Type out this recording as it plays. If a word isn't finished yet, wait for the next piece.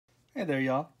Hey there,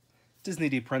 y'all. Disney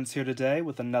D Prince here today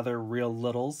with another Real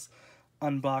Littles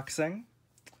unboxing.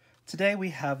 Today we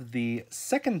have the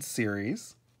second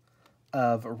series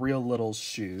of Real Littles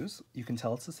shoes. You can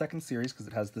tell it's the second series because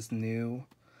it has this new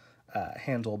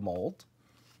handle mold.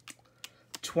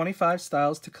 25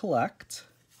 styles to collect.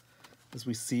 As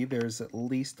we see, there's at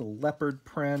least a leopard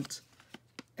print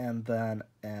and then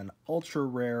an ultra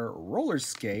rare roller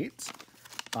skate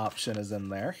option is in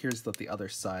there. Here's what the other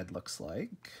side looks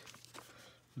like.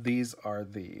 These are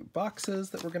the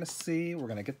boxes that we're going to see. We're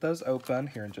going to get those open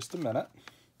here in just a minute.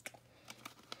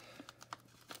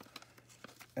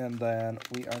 And then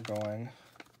we are going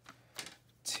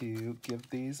to give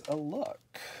these a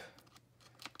look.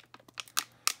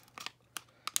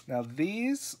 Now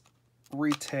these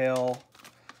retail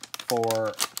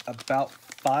for about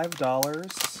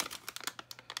 $5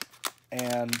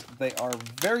 and they are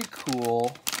very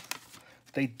cool.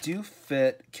 They do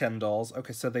fit Ken dolls.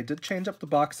 Okay, so they did change up the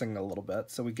boxing a little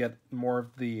bit, so we get more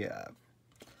of the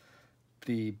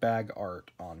bag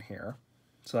art on here.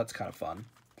 So that's kind of fun.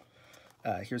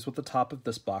 Here's what the top of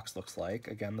this box looks like.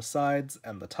 Again, the sides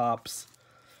and the tops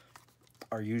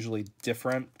are usually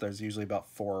different. There's usually about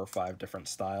 4 or 5 different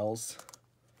styles.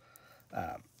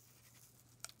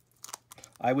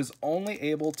 I was only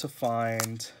able to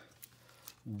find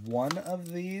one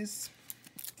of these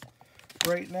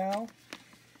right now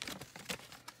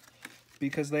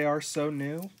because they are so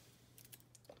new,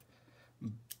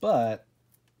 but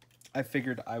I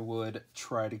figured I would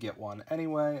try to get one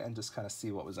anyway and just kind of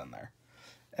see what was in there.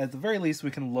 At the very least, we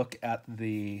can look at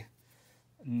the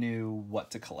new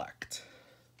what to collect.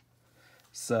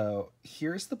 So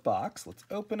here's the box. Let's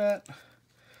open it.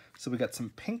 So we got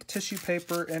some pink tissue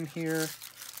paper in here.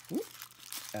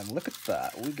 And look at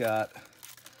that. We got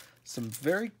some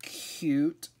very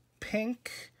cute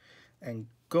pink and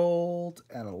gold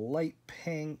and a light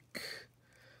pink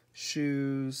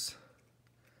shoes.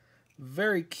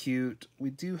 Very cute. We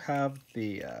do have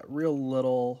the Real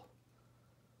Little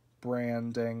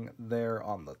branding there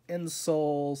on the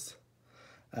insoles.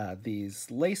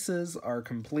 These laces are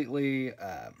completely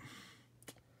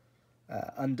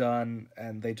undone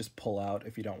and they just pull out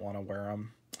if you don't want to wear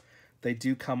them. They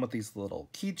do come with these little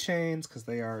keychains because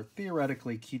they are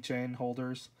theoretically keychain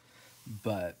holders,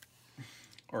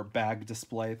 or bag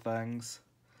display things.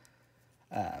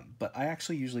 But I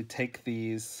actually usually take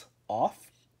these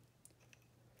off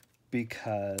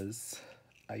because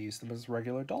I use them as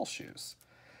regular doll shoes.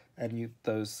 And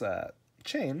those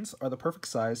chains are the perfect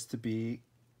size to be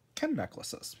Ken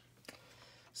necklaces.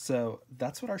 So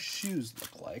that's what our shoes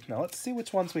look like. Now let's see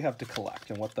which ones we have to collect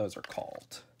and what those are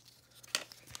called.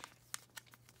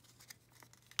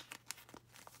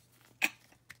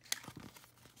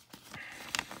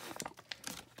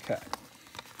 Okay.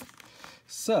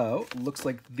 So, looks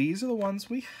like these are the ones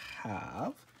we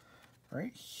have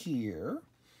right here.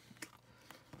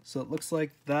 So it looks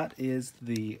like that is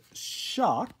the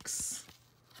Shox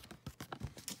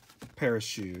pair of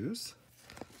shoes.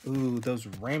 Ooh, those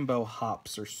rainbow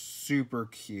hops are super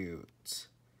cute.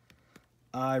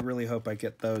 I really hope I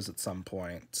get those at some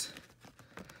point.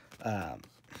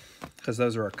 Because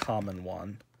those are a common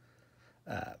one.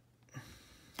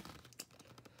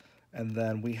 And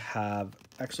then we have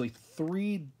actually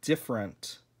 3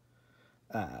 different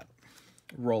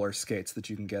roller skates that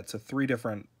you can get. So 3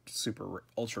 different super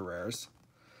ultra rares.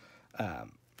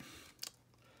 And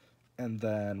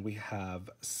then we have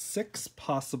 6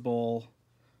 possible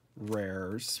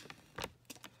rares.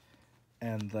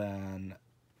 And then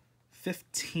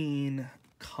 15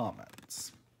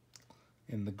 commons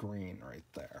in the green right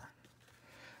there.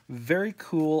 Very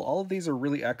cool. All of these are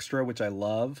really extra, which I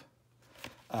love.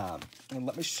 And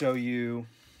let me show you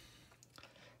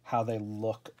how they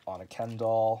look on a Ken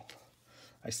doll.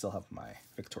 I still have my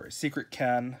Victoria's Secret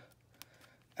Ken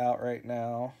out right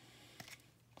now.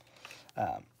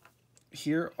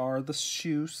 Here are the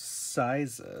shoe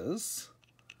sizes.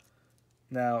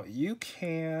 Now you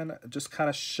can just kind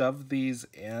of shove these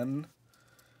in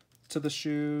to the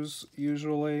shoes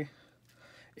usually.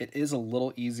 It is a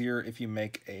little easier if you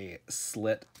make a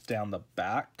slit down the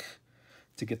back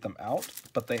to get them out,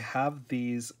 but they have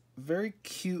these very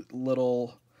cute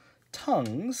little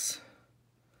tongues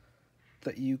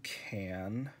that you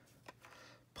can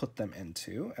put them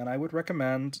into, and I would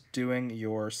recommend doing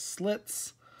your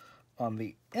slits on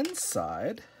the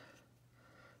inside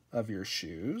of your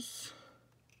shoes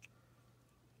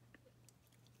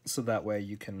so that way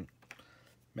you can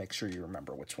make sure you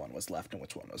remember which one was left and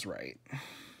which one was right.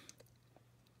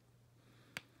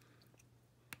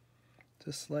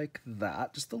 Just like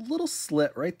that. Just a little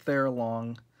slit right there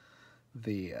along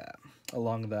the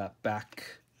along that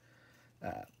back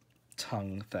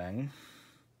tongue thing.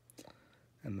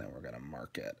 And then we're going to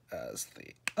mark it as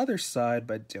the other side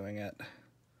by doing it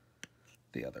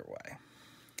the other way.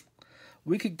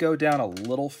 We could go down a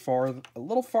little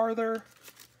farther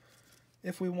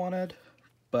if we wanted,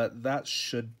 but that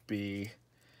should be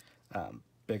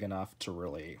big enough to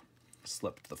really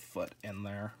slip the foot in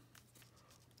there.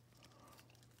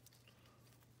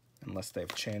 Unless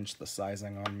they've changed the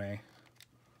sizing on me.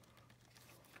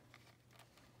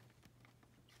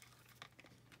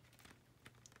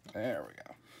 There we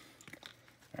go.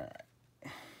 All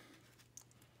right.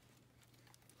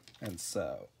 And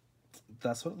so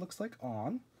that's what it looks like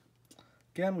on.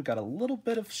 Again, we got a little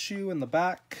bit of shoe in the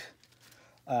back.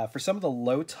 For some of the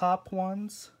low top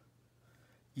ones,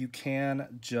 you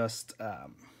can just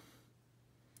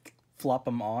flop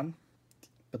them on.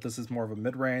 But this is more of a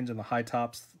mid-range, and the high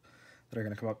tops that are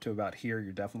going to come up to about here,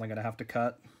 you're definitely going to have to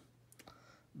cut.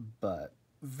 But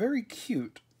very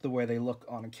cute the way they look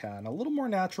on a Ken. A little more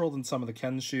natural than some of the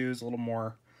Ken shoes, a little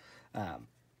more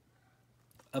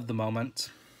of the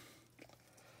moment.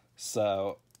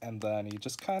 So, and then you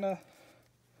just kind of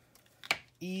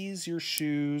ease your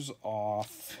shoes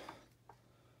off,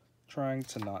 trying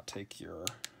to not take your,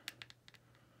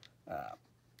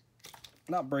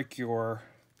 not break your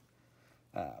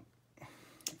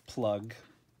plug.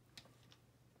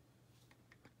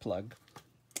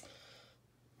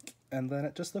 And then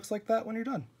it just looks like that when you're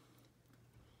done.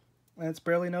 And it's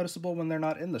barely noticeable when they're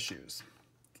not in the shoes.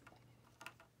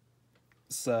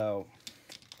 So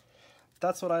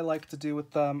that's what I like to do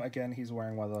with them. Again, he's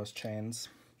wearing one of those chains.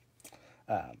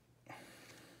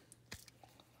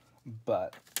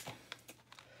 But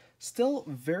still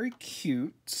very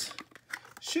cute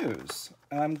shoes.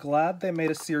 And I'm glad they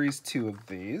made a series 2 of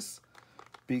these,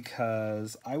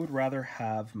 because I would rather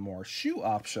have more shoe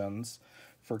options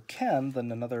for Ken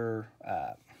than another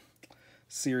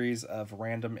series of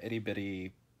random itty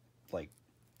bitty like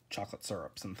chocolate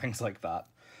syrups and things like that.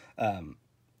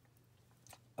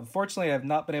 Unfortunately, I've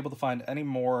not been able to find any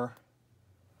more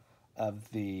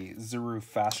of the Zuru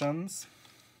Fashions,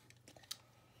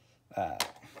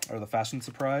 or the Fashion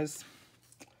Surprise.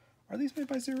 Are these made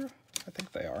by Zuru? I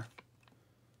think they are.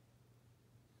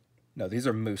 No, these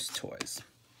are Moose Toys.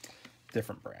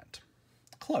 Different brand.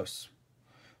 Close,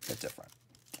 but different.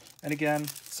 And again,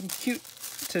 some cute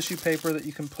tissue paper that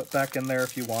you can put back in there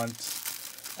if you want.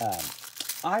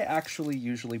 I actually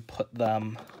usually put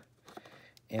them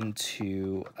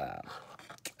into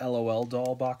LOL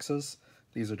doll boxes.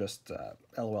 These are just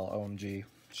LOL OMG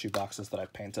shoe boxes that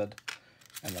I've painted.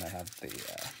 And then I have the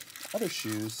other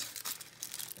shoes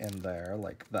in there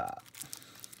like that.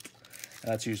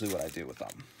 And that's usually what I do with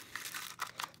them.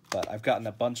 But I've gotten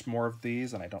a bunch more of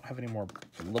these, and I don't have any more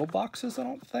little boxes, I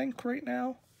don't think, right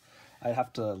now. I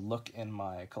have to look in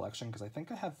my collection, because I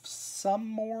think I have some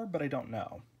more, but I don't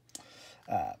know.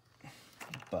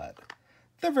 But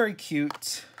they're very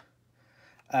cute.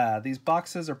 These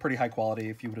boxes are pretty high quality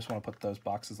if you just want to put those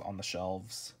boxes on the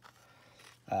shelves.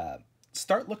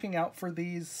 Start looking out for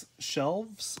these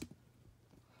shelves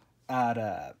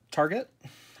at Target,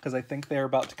 because I think they're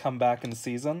about to come back in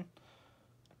season.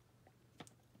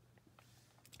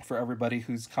 For everybody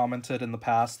who's commented in the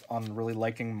past on really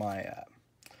liking my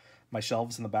my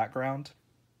shelves in the background.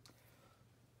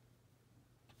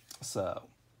 So,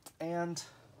 and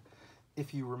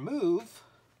if you remove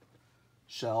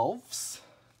shelves,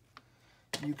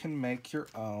 you can make your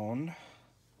own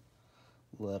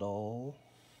little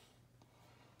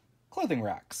clothing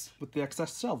racks with the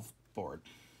excess shelf board.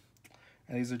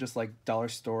 And these are just like dollar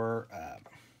store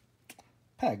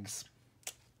pegs.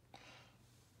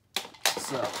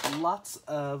 So, lots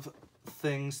of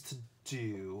things to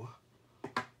do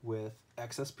with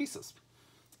excess pieces.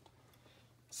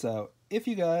 So, if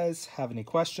you guys have any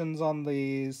questions on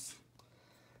these,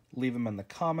 leave them in the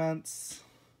comments.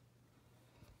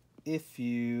 If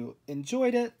you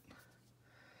enjoyed it,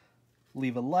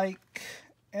 leave a like,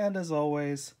 and as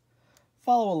always,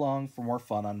 follow along for more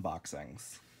fun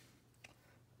unboxings.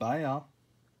 Bye, y'all.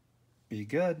 Be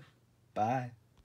good. Bye.